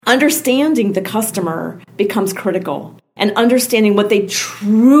understanding the customer becomes critical, and understanding what they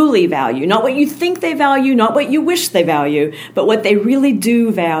truly value, not what you think they value, not what you wish they value, but what they really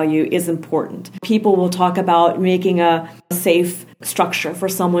do value is important. People will talk about making a safe structure for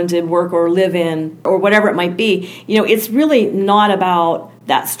someone to work or live in, or whatever it might be. It's really not about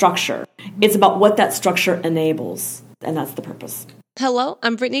that structure. It's about what that structure enables, and that's the purpose. Hello,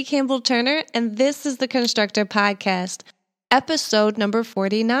 I'm Brittany Campbell Turner, and this is the Constructor Podcast, episode number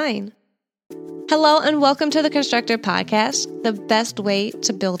 49. Hello, and welcome to the Constructor Podcast, the best way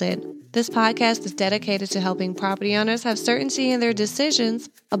to build it. This podcast is dedicated to helping property owners have certainty in their decisions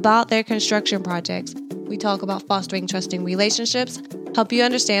about their construction projects. We talk about fostering trusting relationships, help you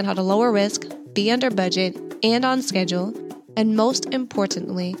understand how to lower risk, be under budget and on schedule, and most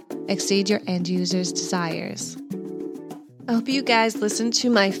importantly, exceed your end users' desires. I hope you guys listened to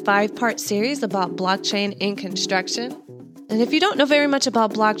my 5-part series about blockchain in construction. And if you don't know very much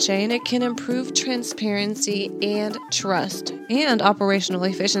about blockchain, it can improve transparency and trust and operational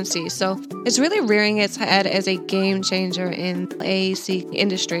efficiency. So it's really rearing its head as a game changer in the AEC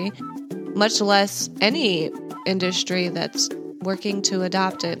industry, much less any industry that's working to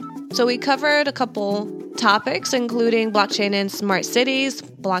adopt it. So we covered a couple topics, including blockchain in smart cities,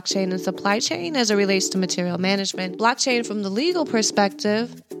 blockchain and supply chain as it relates to material management, blockchain from the legal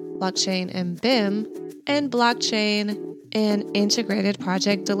perspective, blockchain and BIM, and blockchain and integrated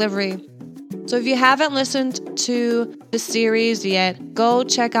project delivery. So if you haven't listened to the series yet, go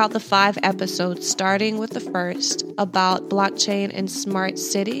check out the 5 episodes, starting with the first about blockchain and smart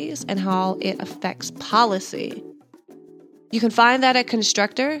cities and how it affects policy. You can find that at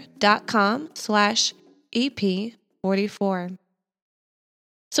constructor.com/EP44.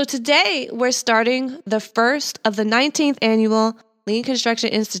 So today we're starting the first of the 19th annual Lean Construction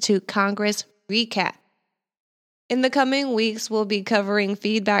Institute Congress recap. In the coming weeks, we'll be covering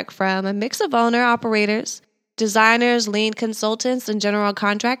feedback from a mix of owner-operators, designers, lean consultants, and general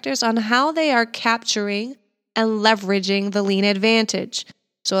contractors on how they are capturing and leveraging the lean advantage.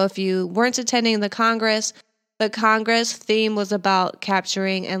 So if you weren't attending the Congress theme was about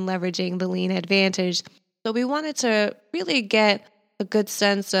capturing and leveraging the lean advantage. So we wanted to really get a good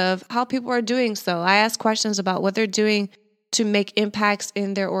sense of how people are doing so. I asked questions about what they're doing to make impacts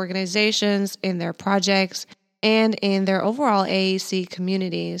in their organizations, in their projects, and in their overall AEC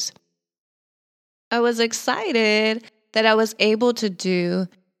communities. I was excited that I was able to do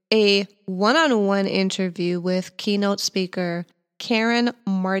a one-on-one interview with keynote speaker Karen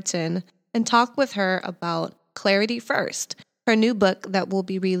Martin and talk with her about Clarity First, her new book that will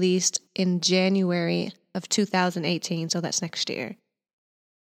be released in January of 2018, so that's next year.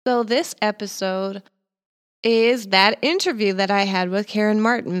 So this episode is that interview that I had with Karen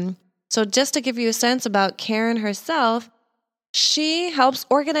Martin. So just to give you a sense about Karen herself, she helps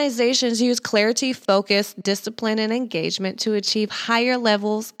organizations use clarity, focus, discipline, and engagement to achieve higher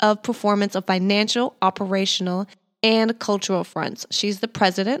levels of performance of financial, operational, and cultural fronts. She's the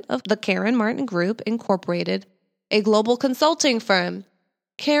president of the Karen Martin Group, Incorporated, a global consulting firm.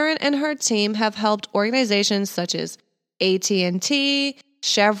 Karen and her team have helped organizations such as AT&T,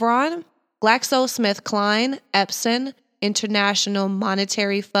 Chevron, GlaxoSmithKline, Epson, International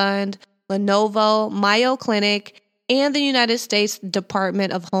Monetary Fund, Lenovo, Mayo Clinic, and the United States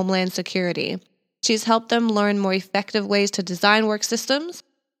Department of Homeland Security. She's helped them learn more effective ways to design work systems,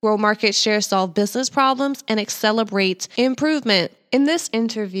 grow market share, solve business problems, and accelerate improvement. In this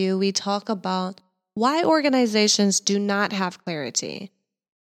interview, we talk about why organizations do not have clarity,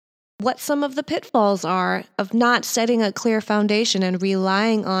 what some of the pitfalls are of not setting a clear foundation and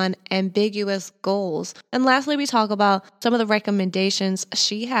relying on ambiguous goals. And lastly, we talk about some of the recommendations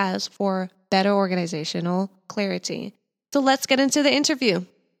she has for better organizational clarity. So let's get into the interview.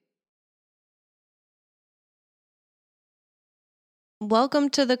 Welcome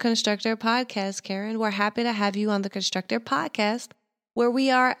to the Constructor Podcast, Karen. We're happy to have you on the Constructor Podcast, where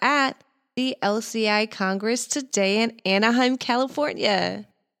we are at the LCI Congress today in Anaheim, California.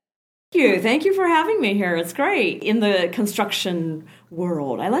 Thank you for having me here. It's great in the construction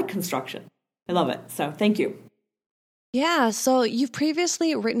world. I like construction. I love it. So thank you. Yeah, so you've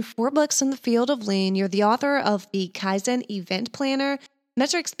previously written 4 books in the field of lean. You're the author of the Kaizen Event Planner,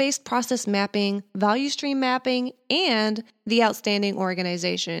 Metrics-Based Process Mapping, Value Stream Mapping, and The Outstanding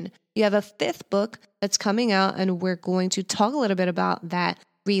Organization. You have a 5th book that's coming out, and we're going to talk a little bit about that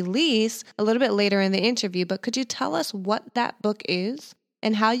release a little bit later in the interview. But could you tell us what that book is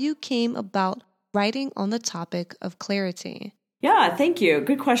and how you came about writing on the topic of clarity? Yeah, thank you.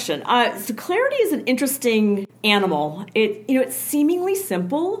 Good question. So clarity is an interesting animal. It's seemingly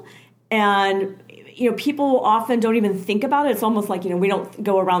simple, and people often don't even think about it. It's almost like, we don't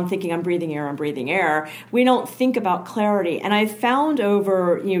go around thinking I'm breathing air. We don't think about clarity. And I've found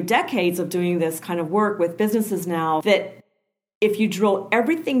over, decades of doing this kind of work with businesses now that if you drill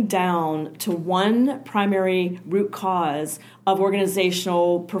everything down to one primary root cause of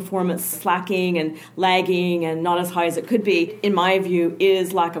organizational performance slacking and lagging and not as high as it could be, in my view,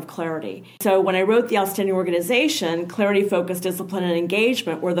 is lack of clarity. So when I wrote The Outstanding Organization, clarity, focus, discipline, and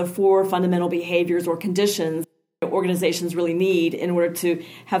engagement were the 4 fundamental behaviors or conditions that organizations really need in order to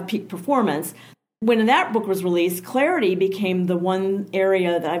have peak performance. When that book was released, clarity became the one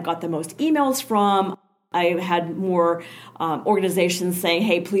area that I've got the most emails from. I had more organizations saying,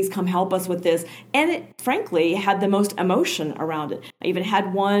 hey, please come help us with this. And it, frankly, had the most emotion around it. I even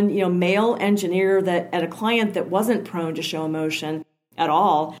had one, male engineer that at a client that wasn't prone to show emotion at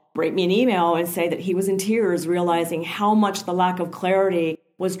all, write me an email and say that he was in tears, realizing how much the lack of clarity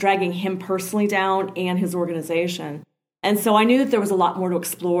was dragging him personally down and his organization. And so I knew that there was a lot more to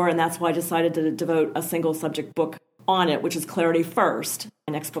explore, and that's why I decided to devote a single subject book on it, which is Clarity First,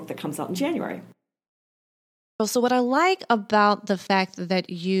 the next book that comes out in January. So what I like about the fact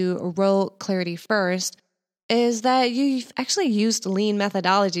that you wrote Clarity First is that you've actually used lean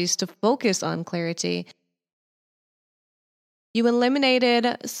methodologies to focus on clarity. You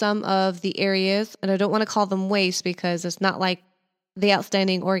eliminated some of the areas, and I don't want to call them waste because it's not like the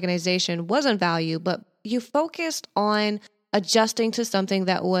Outstanding Organization wasn't value, but you focused on adjusting to something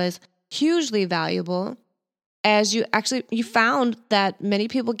that was hugely valuable. As you found that many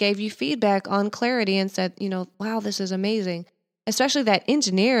people gave you feedback on clarity and said, wow, this is amazing. Especially that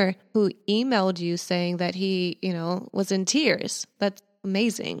engineer who emailed you saying that he, was in tears. That's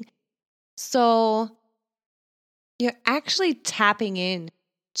amazing. So you're actually tapping in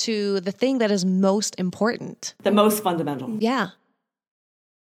to the thing that is most important. The most fundamental. Yeah.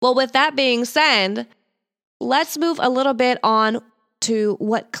 Well, with that being said, let's move a little bit on to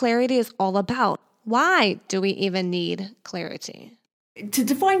what clarity is all about. Why do we even need clarity? To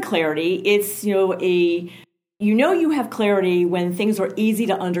define clarity, it's, you have clarity when things are easy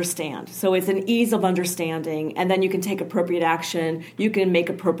to understand. So it's an ease of understanding, and then you can take appropriate action, you can make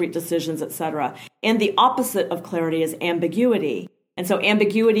appropriate decisions, etc. And the opposite of clarity is ambiguity. And so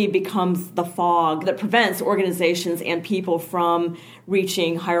ambiguity becomes the fog that prevents organizations and people from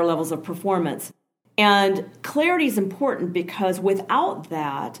reaching higher levels of performance. And clarity is important because without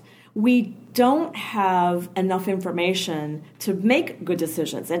that, we don't have enough information to make good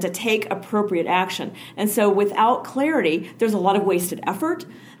decisions and to take appropriate action. And so without clarity, there's a lot of wasted effort.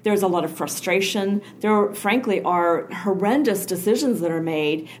 There's a lot of frustration. There, frankly, are horrendous decisions that are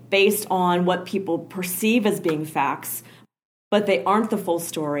made based on what people perceive as being facts, but they aren't the full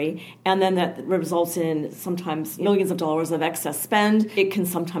story. And then that results in sometimes millions of dollars of excess spend. It can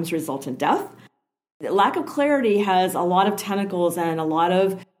sometimes result in death. Lack of clarity has a lot of tentacles and a lot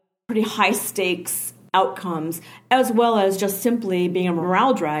of pretty high stakes outcomes, as well as just simply being a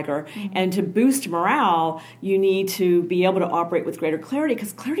morale dragger. Mm-hmm. And to boost morale, you need to be able to operate with greater clarity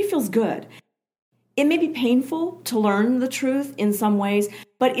because clarity feels good. It may be painful to learn the truth in some ways,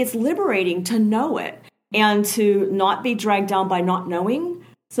 but it's liberating to know it and to not be dragged down by not knowing.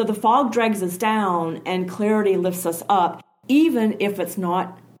 So the fog drags us down and clarity lifts us up, even if it's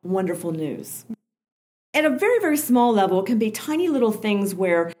not wonderful news. At a very, very small level, it can be tiny little things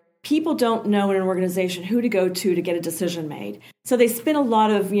where people don't know in an organization who to go to get a decision made. So they spend a lot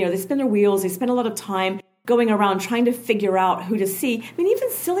of, they spin their wheels, they spend a lot of time going around trying to figure out who to see. I mean,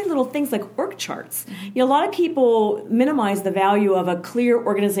 even silly little things like org charts. Mm-hmm. A lot of people minimize the value of a clear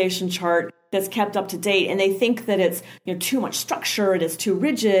organization chart that's kept up to date, and they think that it's too much structure, it is too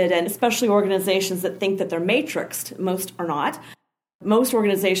rigid, and especially organizations that think that they're matrixed. Most are not. Most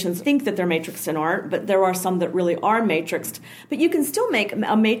organizations think that they're matrixed and aren't, but there are some that really are matrixed. But you can still make a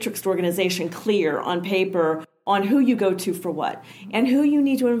matrixed organization clear on paper on who you go to for what and who you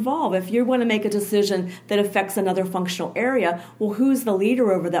need to involve. If you want to make a decision that affects another functional area, well, who's the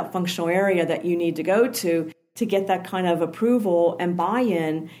leader over that functional area that you need to go to get that kind of approval and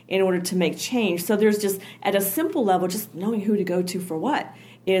buy-in in order to make change. So there's just, at a simple level, just knowing who to go to for what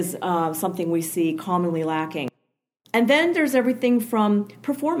is something we see commonly lacking. And then there's everything from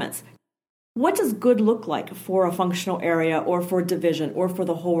performance. What does good look like for a functional area or for a division or for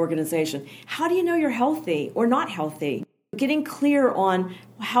the whole organization? How do you know you're healthy or not healthy? Getting clear on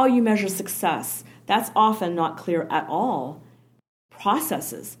how you measure success. That's often not clear at all.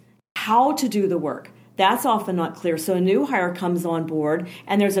 Processes. How to do the work. That's often not clear. So a new hire comes on board,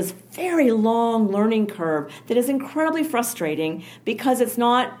 and there's this very long learning curve that is incredibly frustrating because it's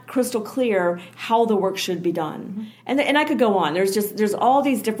not crystal clear how the work should be done. Mm-hmm. And I could go on. There's all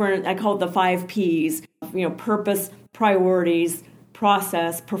these different, I call it the 5 Ps, purpose, priorities,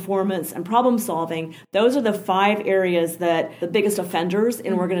 process, performance, and problem solving. Those are the 5 areas that the biggest offenders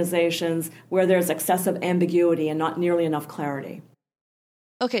in organizations where there's excessive ambiguity and not nearly enough clarity.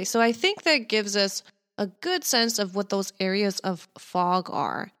 Okay, so I think that gives us a good sense of what those areas of fog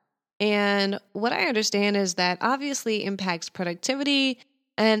are. And what I understand is that obviously impacts productivity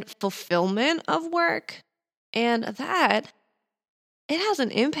and fulfillment of work. And that it has an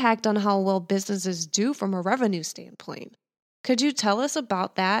impact on how well businesses do from a revenue standpoint. Could you tell us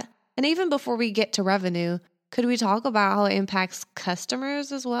about that? And even before we get to revenue, could we talk about how it impacts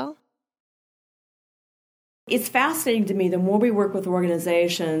customers as well? It's fascinating to me the more we work with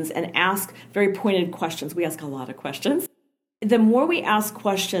organizations and ask very pointed questions. We ask a lot of questions. The more we ask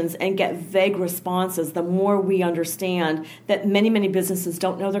questions and get vague responses, the more we understand that many, many businesses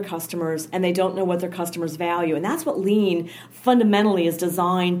don't know their customers and they don't know what their customers value. And that's what Lean fundamentally is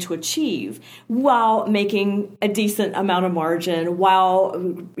designed to achieve while making a decent amount of margin, while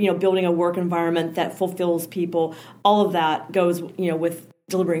building a work environment that fulfills people. All of that goes with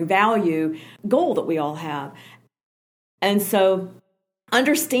delivering value goal that we all have. And so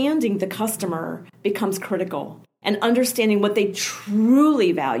understanding the customer becomes critical. And understanding what they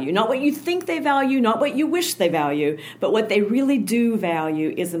truly value, not what you think they value, not what you wish they value, but what they really do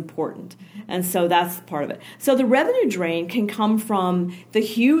value is important. And so that's part of it. So the revenue drain can come from the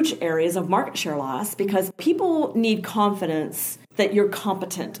huge areas of market share loss because people need confidence that you're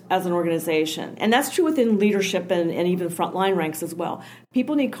competent as an organization. And that's true within leadership and even frontline ranks as well.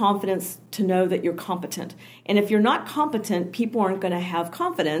 People need confidence to know that you're competent. And if you're not competent, people aren't going to have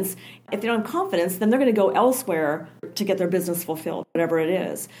confidence. If they don't have confidence, then they're going to go elsewhere to get their business fulfilled, whatever it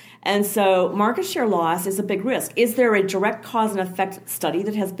is. And so market share loss is a big risk. Is there a direct cause and effect study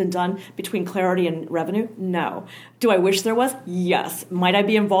that has been done between clarity and revenue? No. Do I wish there was? Yes. Might I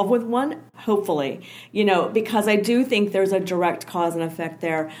be involved with one? Hopefully. Because I do think there's a direct cause and effect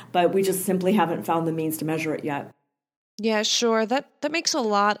there, but we just simply haven't found the means to measure it yet. Yeah, sure. That makes a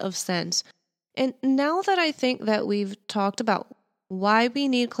lot of sense. And now that I think that we've talked about why we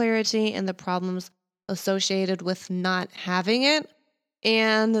need clarity and the problems associated with not having it,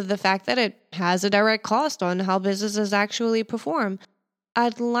 and the fact that it has a direct cost on how businesses actually perform,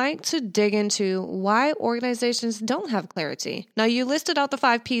 I'd like to dig into why organizations don't have clarity. Now, you listed out the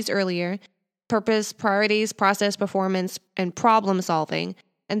 5 Ps earlier: purpose, priorities, process, performance, and problem solving.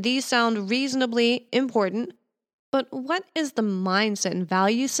 And these sound reasonably important. But what is the mindset and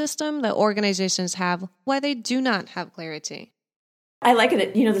value system that organizations have why they do not have clarity? I like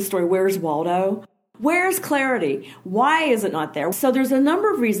it. The story, Where's Waldo? Where's clarity? Why is it not there? So there's a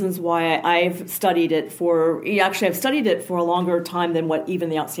number of reasons why I've studied it I've studied it for a longer time than what even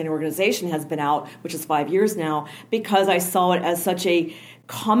the Outstanding Organization has been out, which is 5 years now, because I saw it as such a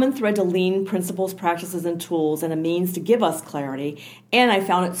common thread to Lean principles, practices, and tools, and a means to give us clarity. And I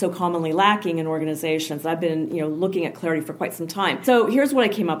found it so commonly lacking in organizations. I've been, looking at clarity for quite some time. So here's what I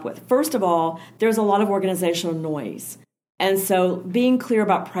came up with. First of all, there's a lot of organizational noise. And so being clear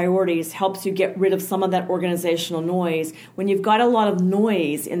about priorities helps you get rid of some of that organizational noise. When you've got a lot of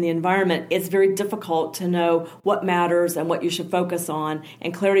noise in the environment, it's very difficult to know what matters and what you should focus on.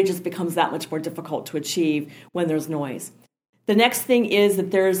 And clarity just becomes that much more difficult to achieve when there's noise. The next thing is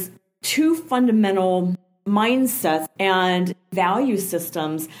that there's 2 fundamental mindsets and value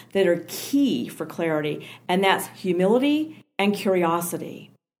systems that are key for clarity, and that's humility and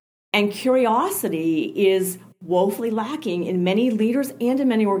curiosity. And curiosity is woefully lacking in many leaders and in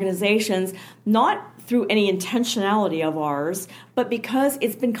many organizations, not through any intentionality of ours, but because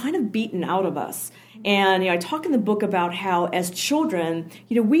it's been kind of beaten out of us. And I talk in the book about how as children,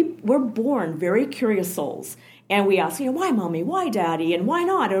 we're born very curious souls. And we ask, why mommy, why daddy, and why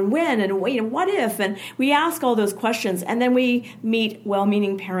not, and when, and what if? And we ask all those questions, and then we meet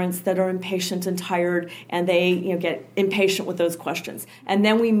well-meaning parents that are impatient and tired, and they get impatient with those questions. And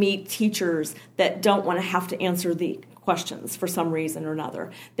then we meet teachers that don't want to have to answer the questions for some reason or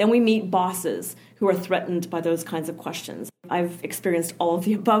another. Then we meet bosses who are threatened by those kinds of questions. I've experienced all of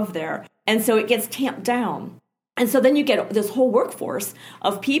the above there. And so it gets tamped down. And so then you get this whole workforce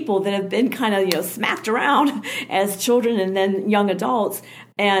of people that have been kind of, smacked around as children and then young adults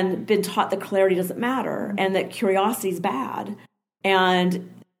and been taught that clarity doesn't matter and that curiosity is bad. And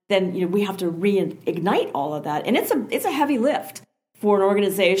then, we have to reignite all of that. And it's a heavy lift. for an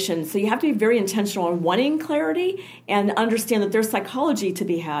organization. So you have to be very intentional on wanting clarity and understand that there's psychology to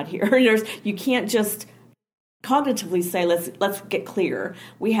be had here. You can't just cognitively say, let's get clear.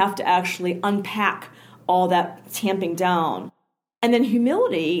 We have to actually unpack all that tamping down. And then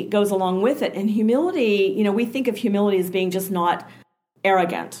humility goes along with it. And humility, we think of humility as being just not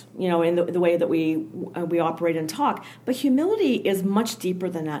arrogant, in the way that we operate and talk. But humility is much deeper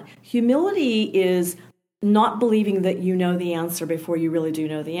than that. Humility is not believing that you know the answer before you really do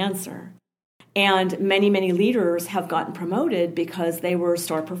know the answer. And many, many leaders have gotten promoted because they were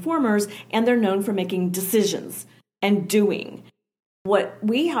star performers, and they're known for making decisions and doing. What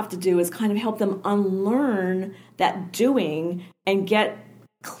we have to do is kind of help them unlearn that doing and get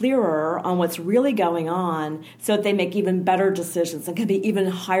clearer on what's really going on so that they make even better decisions and can be even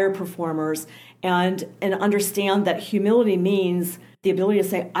higher performers, and understand that humility means the ability to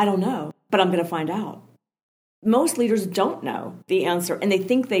say, I don't know, but I'm going to find out. Most leaders don't know the answer, and they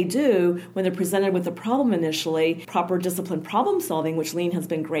think they do when they're presented with a problem initially. Proper disciplined problem solving, which Lean has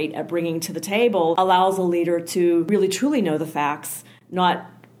been great at bringing to the table, allows a leader to really truly know the facts, not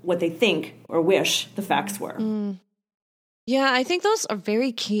what they think or wish the facts were. Yeah, I think those are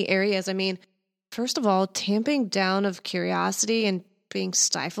very key areas. I mean, first of all, tamping down of curiosity and being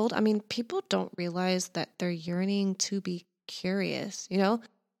stifled. I mean, people don't realize that they're yearning to be curious,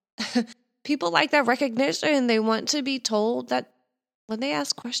 People like that recognition. They want to be told that when they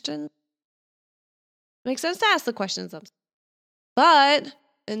ask questions, it makes sense to ask the questions themselves. But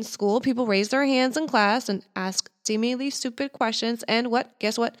in school, people raise their hands in class and ask seemingly stupid questions. And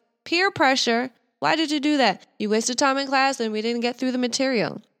guess what? Peer pressure. Why did you do that? You wasted time in class and we didn't get through the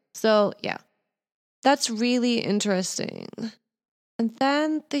material. So yeah, that's really interesting. And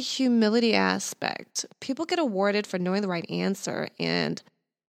then the humility aspect. People get awarded for knowing the right answer and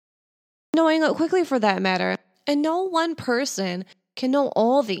knowing it quickly, for that matter. And no one person can know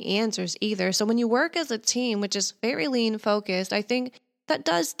all the answers either. So when you work as a team, which is very lean focused, I think that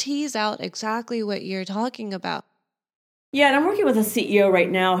does tease out exactly what you're talking about. Yeah, and I'm working with a CEO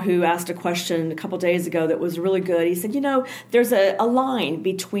right now who asked a question a couple days ago that was really good. He said, there's a line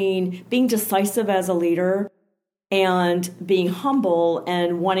between being decisive as a leader and being humble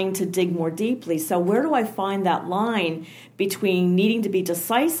and wanting to dig more deeply. So where do I find that line between needing to be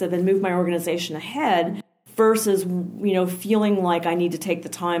decisive and move my organization ahead versus, feeling like I need to take the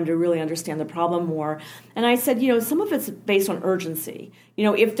time to really understand the problem more? And I said, some of it's based on urgency.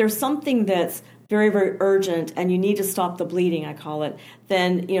 If there's something that's very, very urgent and you need to stop the bleeding, I call it,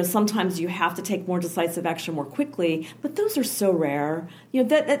 then, sometimes you have to take more decisive action more quickly. But those are so rare.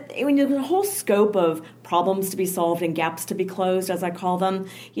 The whole scope of problems to be solved and gaps to be closed, as I call them,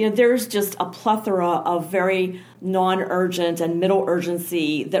 there's just a plethora of very non-urgent and middle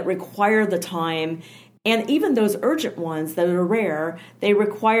urgency that require the time. And even those urgent ones that are rare, they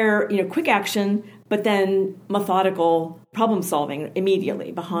require, quick action, but then methodical problem solving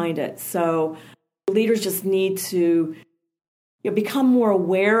immediately behind it. So leaders just need to become more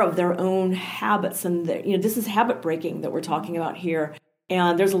aware of their own habits. And, this is habit breaking that we're talking about here.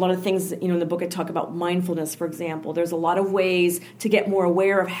 And there's a lot of things, in the book I talk about mindfulness, for example. There's a lot of ways to get more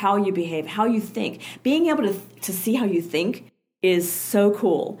aware of how you behave, how you think. Being able to see how you think is so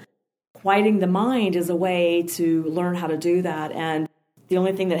cool. Quieting the mind is a way to learn how to do that. And the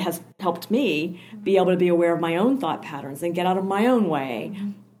only thing that has helped me be able to be aware of my own thought patterns and get out of my own way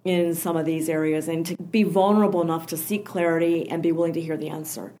in some of these areas, and to be vulnerable enough to seek clarity and be willing to hear the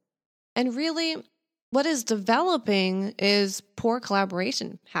answer. And really, what is developing is poor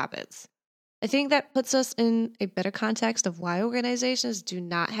collaboration habits. I think that puts us in a better context of why organizations do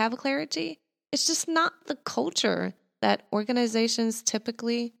not have clarity. It's just not the culture that organizations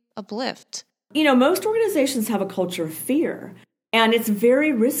typically uplift. Most organizations have a culture of fear, and it's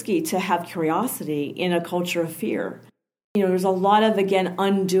very risky to have curiosity in a culture of fear. There's a lot of, again,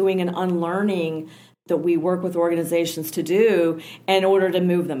 undoing and unlearning that we work with organizations to do in order to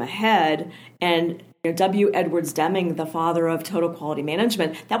move them ahead. And W. Edwards Deming, the father of total quality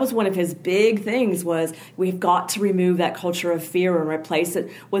management, that was one of his big things, was we've got to remove that culture of fear and replace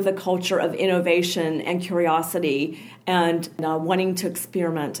it with a culture of innovation and curiosity and wanting to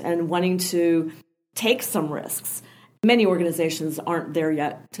experiment and wanting to take some risks. Many organizations aren't there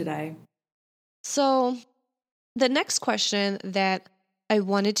yet today. So the next question that I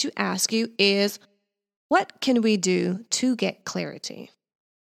wanted to ask you is, what can we do to get clarity?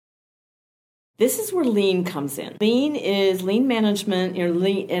 This is where lean comes in. Lean is lean management,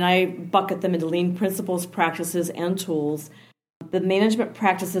 and I bucket them into lean principles, practices, and tools. The management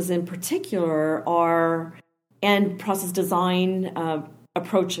practices in particular and process design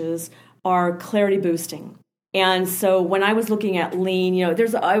approaches are clarity boosting. And so when I was looking at lean,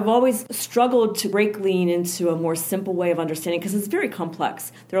 I've always struggled to break lean into a more simple way of understanding because it's very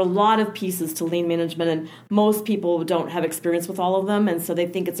complex. There are a lot of pieces to lean management, and most people don't have experience with all of them, and so they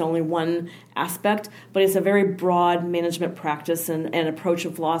think it's only one aspect, but it's a very broad management practice and approach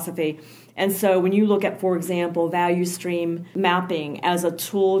and philosophy. And so when you look at, for example, value stream mapping as a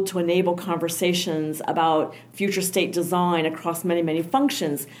tool to enable conversations about future state design across many, many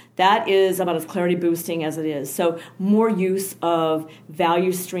functions, that is about as clarity boosting as it is. So more use of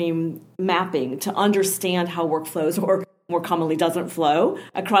value stream mapping to understand how work flows, or more commonly doesn't flow,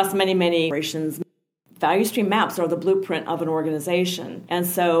 across many, many operations. Value stream maps are the blueprint of an organization. And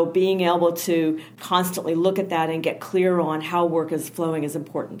so being able to constantly look at that and get clear on how work is flowing is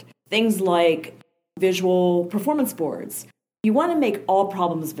important. Things like visual performance boards. You want to make all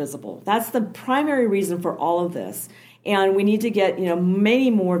problems visible. That's the primary reason for all of this. And we need to get, many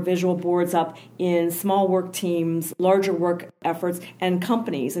more visual boards up in small work teams, larger work efforts, and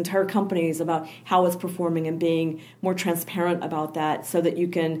companies, entire companies, about how it's performing and being more transparent about that so that you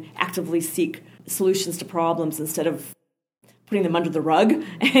can actively seek solutions to problems instead of putting them under the rug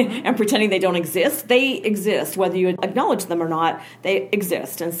and pretending they don't exist. They exist, whether you acknowledge them or not, they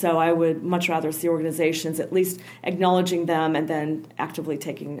exist. And so I would much rather see organizations at least acknowledging them and then actively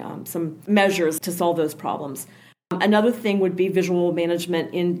taking some measures to solve those problems. Another thing would be visual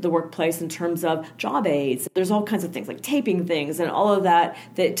management in the workplace in terms of job aids. There's all kinds of things like taping things and all of that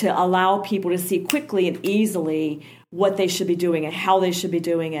to allow people to see quickly and easily what they should be doing and how they should be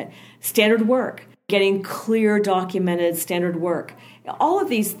doing it. Standard work, getting clear, documented standard work. All of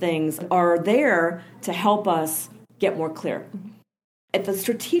these things are there to help us get more clear. At the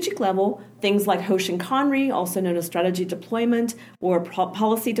strategic level, things like Hoshin Kanri, also known as strategy deployment, or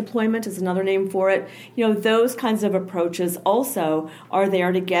policy deployment is another name for it. Those kinds of approaches also are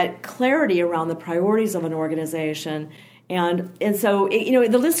there to get clarity around the priorities of an organization. And so,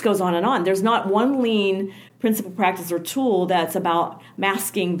 the list goes on and on. There's not one lean principle, practice, or tool that's about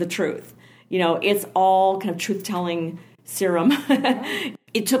masking the truth. It's all kind of truth-telling serum.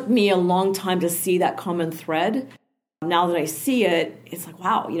 It took me a long time to see that common thread. Now that I see it, it's like,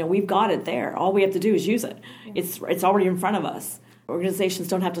 wow, we've got it there. All we have to do is use it. It's already in front of us. Organizations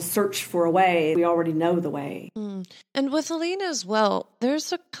don't have to search for a way. We already know the way. And with lean as well,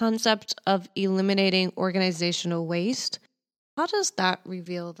 there's a concept of eliminating organizational waste. How does that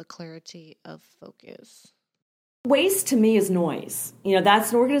reveal the clarity of focus? Waste to me is noise.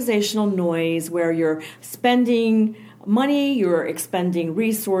 That's an organizational noise where you're spending money, you're expending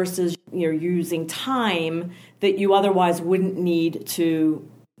resources, you're using time that you otherwise wouldn't need to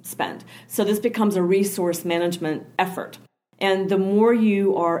spend. So this becomes a resource management effort. And the more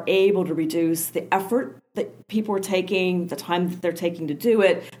you are able to reduce the effort that people are taking, the time that they're taking to do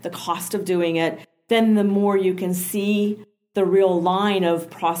it, the cost of doing it, then the more you can see the real line of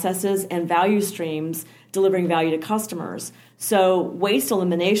processes and value streams delivering value to customers. So waste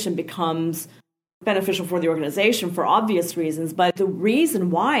elimination becomes beneficial for the organization for obvious reasons, but the reason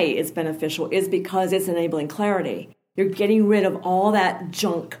why it's beneficial is because it's enabling clarity. You're getting rid of all that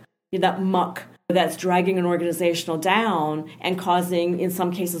junk, that muck that's dragging an organizational down and causing, in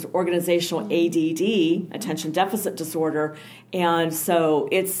some cases, organizational ADD, attention deficit disorder. And so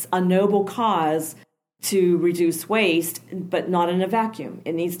it's a noble cause to reduce waste, but not in a vacuum.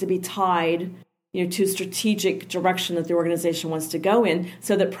 It needs to be tied to strategic direction that the organization wants to go in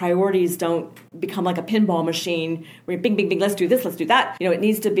so that priorities don't become like a pinball machine where bing, bing, bing, let's do this, let's do that. It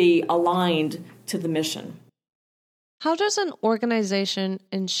needs to be aligned to the mission. How does an organization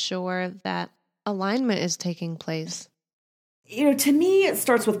ensure that alignment is taking place? To me, it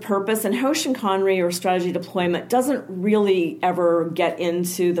starts with purpose, and Hoshin Kanri, or strategy deployment, doesn't really ever get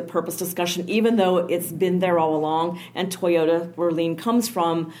into the purpose discussion, even though it's been there all along, and Toyota, where lean comes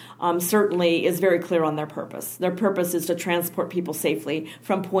from, certainly is very clear on their purpose. Their purpose is to transport people safely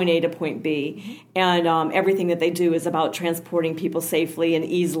from point A to point B, and everything that they do is about transporting people safely and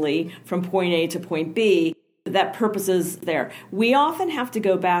easily from point A to point B. That purpose is there. We often have to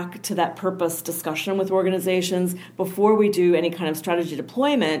go back to that purpose discussion with organizations before we do any kind of strategy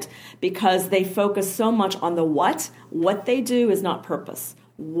deployment because they focus so much on the what. What they do is not purpose.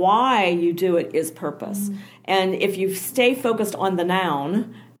 Why you do it is purpose. Mm-hmm. And if you stay focused on the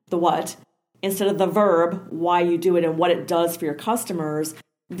noun, the what, instead of the verb, why you do it and what it does for your customers,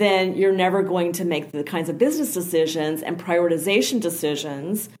 then you're never going to make the kinds of business decisions and prioritization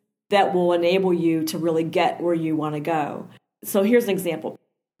decisions that will enable you to really get where you want to go. So here's an example.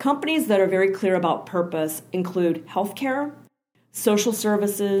 Companies that are very clear about purpose include healthcare, social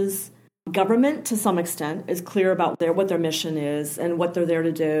services, Government, to some extent, is clear about what their mission is and what they're there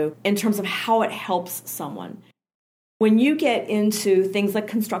to do in terms of how it helps someone. When you get into things like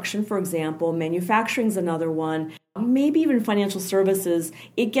construction, for example, manufacturing is another one, maybe even financial services,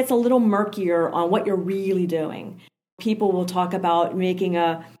 it gets a little murkier on what you're really doing. People will talk about making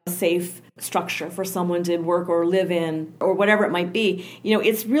a safe structure for someone to work or live in or whatever it might be.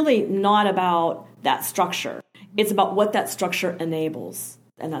 It's really not about that structure. It's about what that structure enables,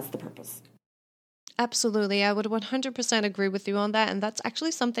 and that's the purpose. Absolutely. I would 100% agree with you on that. And that's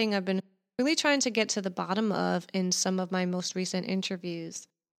actually something I've been really trying to get to the bottom of in some of my most recent interviews.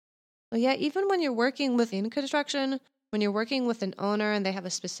 But yeah, even when you're working within construction, when you're working with an owner and they have a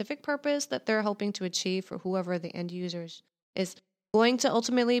specific purpose that they're hoping to achieve for whoever the end users is going to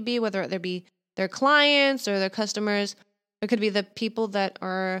ultimately be, whether it be their clients or their customers, it could be the people that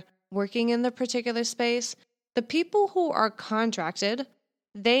are working in the particular space. The people who are contracted,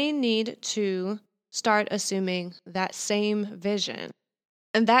 they need to start assuming that same vision.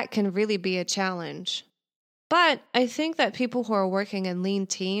 And that can really be a challenge. But I think that people who are working in lean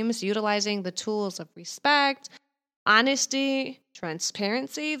teams, utilizing the tools of respect, honesty,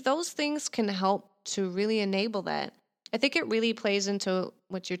 transparency, those things can help to really enable that. I think it really plays into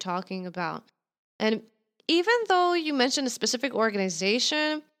what you're talking about. And even though you mentioned a specific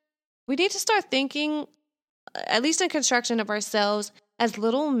organization, we need to start thinking, at least in construction, of ourselves as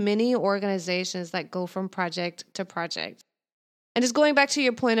little mini organizations that go from project to project. And it's going back to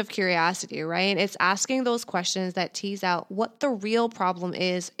your point of curiosity, right? It's asking those questions that tease out what the real problem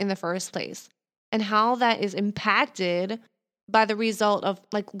is in the first place and how that is impacted by the result of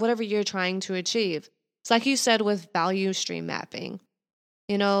whatever you're trying to achieve. It's like you said with value stream mapping.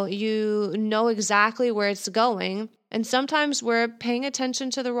 You know exactly where it's going, and sometimes we're paying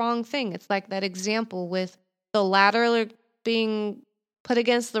attention to the wrong thing. It's like that example with the ladder being put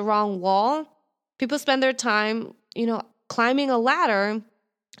against the wrong wall. People spend their time, climbing a ladder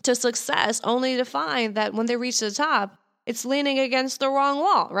to success only to find that when they reach the top, it's leaning against the wrong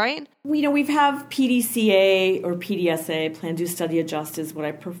wall, right? We have PDCA or PDSA, Plan, Do, Study, Adjust is what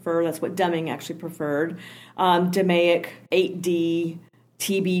I prefer. That's what Deming actually preferred. DMAIC, 8D,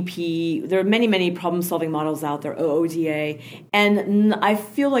 TBP. There are many, many problem-solving models out there, OODA. And I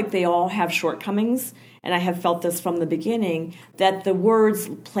feel like they all have shortcomings. And I have felt this from the beginning, that the words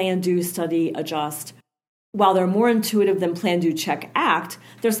plan, do, study, adjust, while they're more intuitive than plan, do, check, act,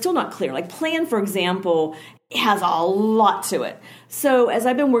 they're still not clear. Like plan, for example, has a lot to it. So as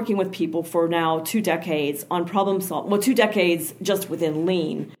I've been working with people for now 2 decades on problem solving, 2 decades just within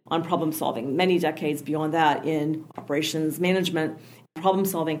lean on problem solving, many decades beyond that in operations management, problem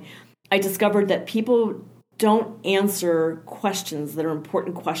solving, I discovered that people don't answer questions that are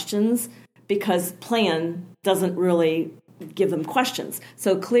important questions because plan doesn't really give them questions.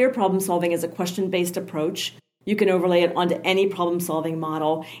 So clear problem solving is a question-based approach. You can overlay it onto any problem-solving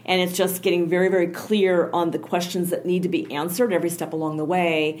model, and it's just getting very, very clear on the questions that need to be answered every step along the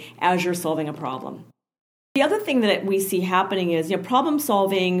way as you're solving a problem. The other thing that we see happening is, problem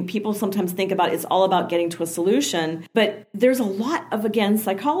solving, people sometimes think about it's all about getting to a solution, but there's a lot of, again,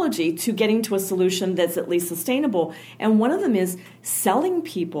 psychology to getting to a solution that's at least sustainable. And one of them is selling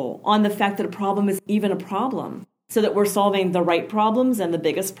people on the fact that a problem is even a problem, so that we're solving the right problems and the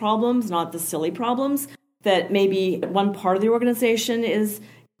biggest problems, not the silly problems that maybe one part of the organization is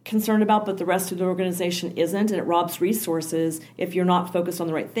concerned about, but the rest of the organization isn't, and it robs resources if you're not focused on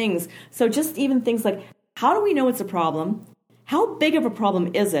the right things. So just even things like, how do we know it's a problem? How big of a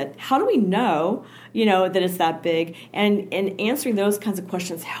problem is it? How do we know, that it's that big? And answering those kinds of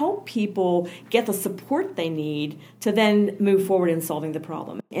questions help people get the support they need to then move forward in solving the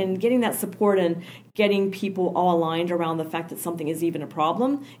problem. And getting that support and getting people all aligned around the fact that something is even a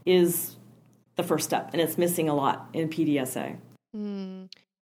problem is the first step. And it's missing a lot in PDSA.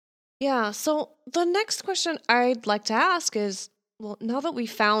 Yeah. So the next question I'd like to ask is, well, now that we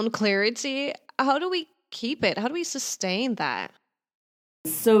found clarity, how do we keep it? How do we sustain that?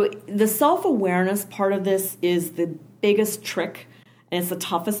 So the self-awareness part of this is the biggest trick, and it's the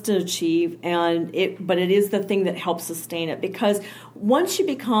toughest to achieve, but it is the thing that helps sustain it, because once you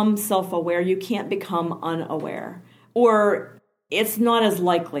become self-aware, you can't become unaware, or it's not as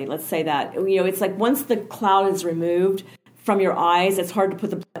likely, let's say that. It's like once the cloud is removed from your eyes, it's hard to put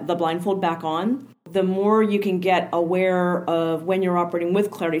the blindfold back on. The more you can get aware of when you're operating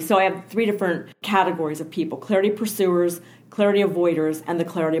with clarity. So I have 3 different categories of people: clarity pursuers, clarity avoiders, and the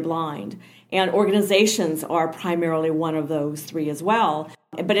clarity blind. And organizations are primarily one of those three as well.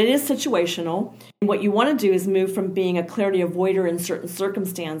 But it is situational. And what you want to do is move from being a clarity avoider in certain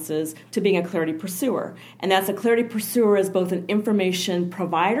circumstances to being a clarity pursuer. And that's a clarity pursuer as both an information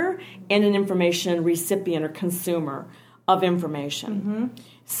provider and an information recipient or consumer of information. Mm-hmm.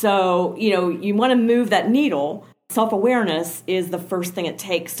 So, you want to move that needle. Self-awareness is the first thing it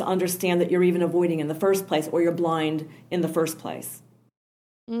takes to understand that you're even avoiding in the first place or you're blind in the first place.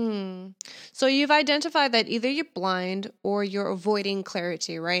 So you've identified that either you're blind or you're avoiding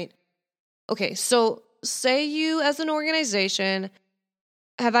clarity, right? Okay, so say you as an organization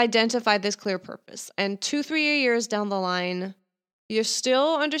have identified this clear purpose and 2-3 years down the line, you're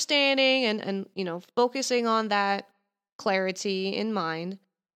still understanding and focusing on that clarity in mind,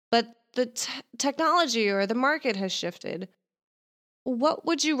 but the technology or the market has shifted. What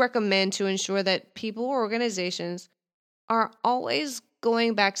would you recommend to ensure that people or organizations are always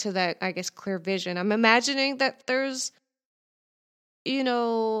going back to that, I guess, clear vision? I'm imagining that there's,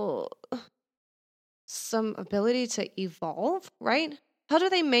 some ability to evolve, right? How do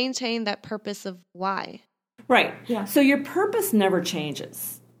they maintain that purpose of why? Right. Yeah. So your purpose never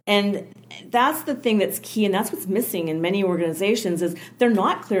changes. And that's the thing that's key, and that's what's missing in many organizations is they're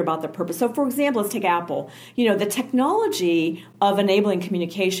not clear about their purpose. So, for example, let's take Apple. The technology of enabling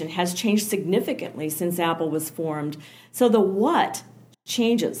communication has changed significantly since Apple was formed. So the what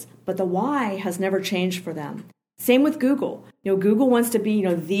changes, but the why has never changed for them. Same with Google. Google wants to be,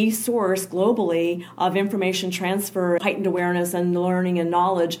 the source globally of information transfer, heightened awareness and learning and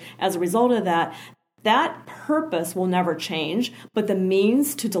knowledge as a result of that. That purpose will never change, but the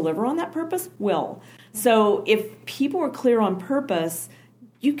means to deliver on that purpose will. So if people are clear on purpose,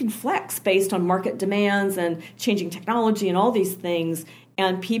 you can flex based on market demands and changing technology and all these things,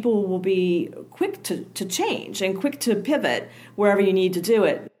 and people will be quick to change and quick to pivot wherever you need to do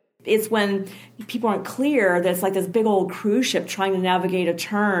it. It's when people aren't clear that it's like this big old cruise ship trying to navigate a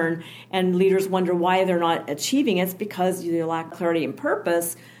turn, and leaders wonder why they're not achieving it. It's because you lack clarity and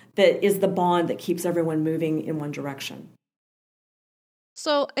purpose. That is the bond that keeps everyone moving in one direction.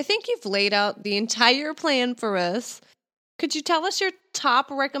 So I think you've laid out the entire plan for us. Could you tell us your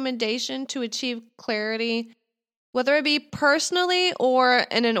top recommendation to achieve clarity, whether it be personally or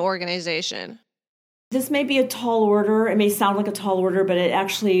in an organization? This may be a tall order. It may sound like a tall order, but it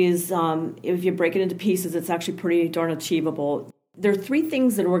actually is, if you break it into pieces, it's actually pretty darn achievable. There are 3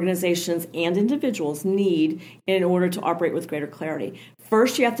 things that organizations and individuals need in order to operate with greater clarity.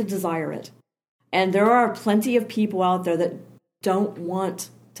 First, you have to desire it. And there are plenty of people out there that don't want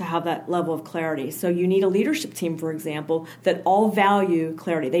to have that level of clarity. So you need a leadership team, for example, that all value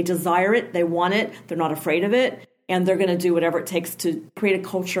clarity. They desire it, they want it, they're not afraid of it, and they're going to do whatever it takes to create a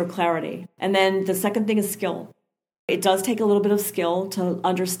culture of clarity. And then the second thing is skill. It does take a little bit of skill to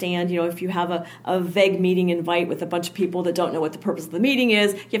understand, if you have a vague meeting invite with a bunch of people that don't know what the purpose of the meeting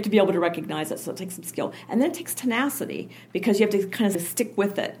is, you have to be able to recognize it. So it takes some skill. And then it takes tenacity because you have to kind of stick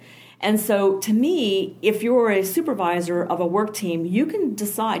with it. And so to me, if you're a supervisor of a work team, you can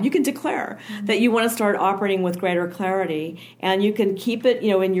decide, you can declare that you want to start operating with greater clarity, and you can keep it,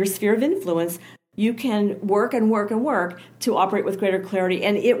 in your sphere of influence. You can work and work and work to operate with greater clarity,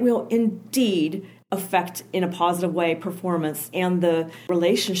 and it will indeed affect in a positive way performance and the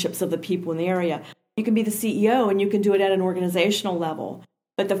relationships of the people in the area. You can be the CEO and you can do it at an organizational level.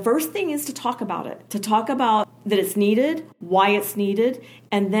 But the first thing is to talk about it, to talk about that it's needed, why it's needed,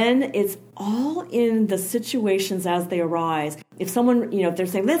 and then it's all in the situations as they arise. If someone, if they're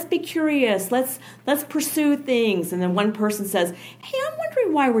saying, let's be curious, let's pursue things, and then one person says, hey, I'm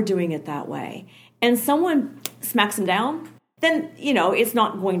wondering why we're doing it that way, and someone smacks them down, then, it's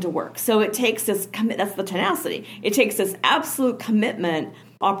not going to work. So it takes this that's the tenacity. It takes this absolute commitment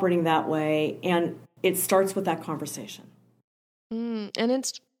operating that way, and it starts with that conversation. And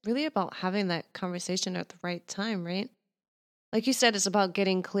it's really about having that conversation at the right time, right? Like you said, it's about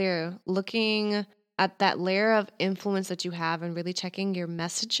getting clear, looking at that layer of influence that you have and really checking your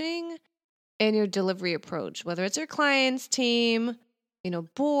messaging and your delivery approach, whether it's your client's team,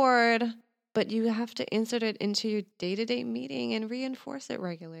 board, but you have to insert it into your day-to-day meeting and reinforce it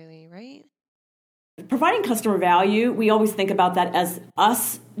regularly, right? Providing customer value, we always think about that as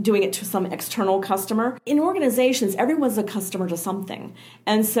us doing it to some external customer. In organizations, everyone's a customer to something.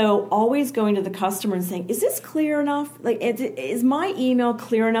 And so always going to the customer and saying, is this clear enough? Is my email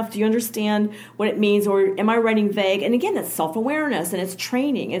clear enough? Do you understand what it means? Or am I writing vague? And again, it's self-awareness and it's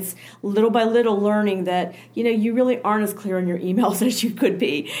training. It's little by little learning that, you really aren't as clear in your emails as you could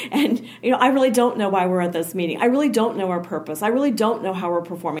be. And, I really don't know why we're at this meeting. I really don't know our purpose. I really don't know how we're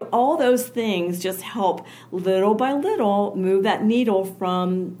performing. All those things just just help little by little move that needle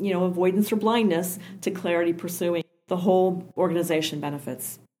from, avoidance or blindness to clarity pursuing. The whole organization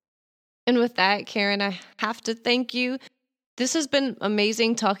benefits. And with that, Karen, I have to thank you. This has been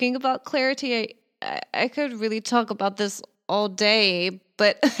amazing talking about clarity. I could really talk about this all day,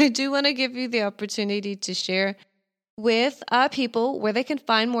 but I do want to give you the opportunity to share with people where they can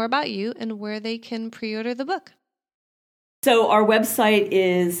find more about you and where they can pre-order the book. So our website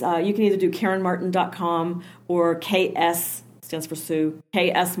is, you can either do KarenMartin.com or KS, stands for Sue,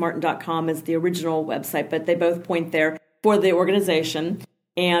 KSMartin.com is the original website, but they both point there for the organization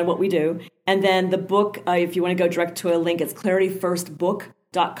and what we do. And then the book, if you want to go direct to a link, it's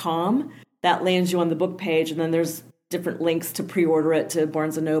clarityfirstbook.com. That lands you on the book page, and then there's different links to pre-order it to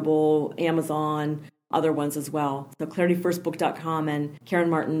Barnes & Noble, Amazon, other ones as well. So clarityfirstbook.com and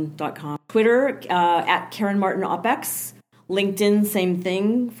KarenMartin.com. Twitter, at KarenMartinOpX. LinkedIn, same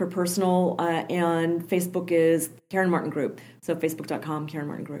thing for personal, and Facebook is Karen Martin Group. So facebook.com, Karen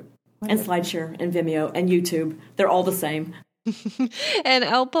Martin Group. And SlideShare and Vimeo and YouTube. They're all the same. And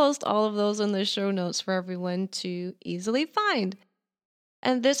I'll post all of those in the show notes for everyone to easily find.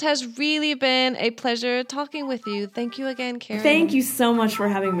 And this has really been a pleasure talking with you. Thank you again, Karen. Thank you so much for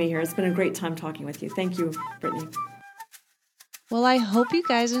having me here. It's been a great time talking with you. Thank you, Brittany. Well, I hope you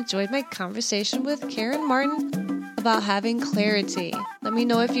guys enjoyed my conversation with Karen Martin about having clarity. Let me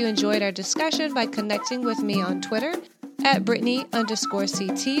know if you enjoyed our discussion by connecting with me on Twitter at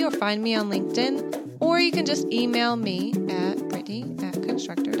Brittany_CT or find me on LinkedIn, or you can just email me at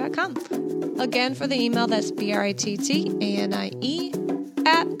Brittany@constructor.com. Again, for the email, that's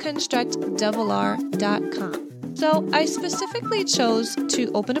BRITTANIE@constructrr.com. So I specifically chose to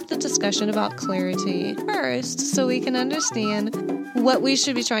open up the discussion about clarity first so we can understand what we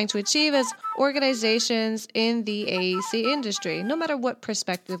should be trying to achieve as organizations in the AEC industry, no matter what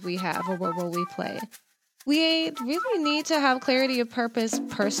perspective we have or what role we play. We really need to have clarity of purpose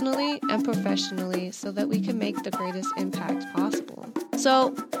personally and professionally so that we can make the greatest impact possible.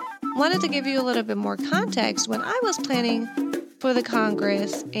 So, wanted to give you a little bit more context. When I was planning for the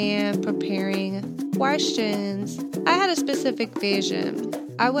Congress and preparing questions, I had a specific vision.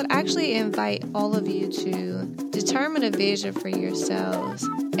 I would actually invite all of you to determine a vision for yourselves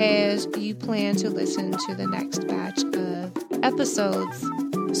as you plan to listen to the next batch of episodes.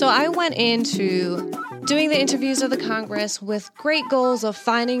 So I went into doing the interviews of the Congress with great goals of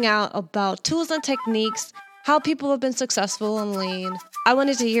finding out about tools and techniques, how people have been successful in Lean. I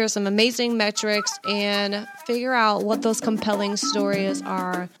wanted to hear some amazing metrics and figure out what those compelling stories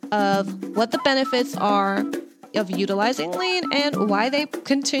are of what the benefits are of utilizing Lean and why they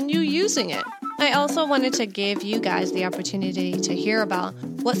continue using it. I also wanted to give you guys the opportunity to hear about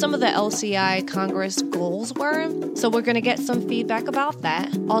what some of the LCI Congress goals were. So we're going to get some feedback about that.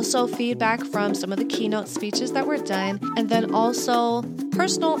 Also feedback from some of the keynote speeches that were done, and then also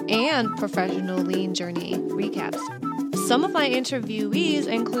personal and professional Lean journey recaps. Some of my interviewees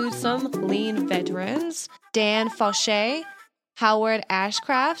include some Lean veterans, Dan Fauché, Howard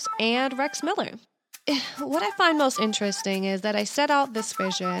Ashcraft, and Rex Miller. What I find most interesting is that I set out this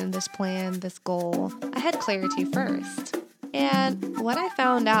vision, this plan, this goal. I had clarity first. And what I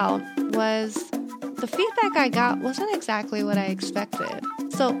found out was the feedback I got wasn't exactly what I expected.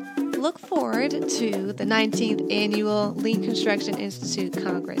 So look forward to the 19th Annual Lean Construction Institute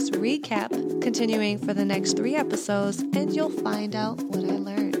Congress recap, continuing for the next 3 episodes, and you'll find out what I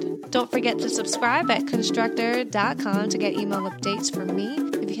learned. Don't forget to subscribe at constructor.com to get email updates from me.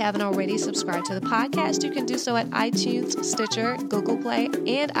 If you haven't already subscribed to the podcast, you can do so at iTunes, Stitcher, Google Play,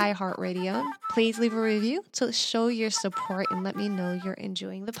 and iHeartRadio. Please leave a review to show your support and let me know you're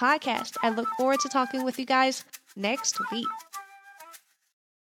enjoying the podcast. I look forward to talking with you guys next week.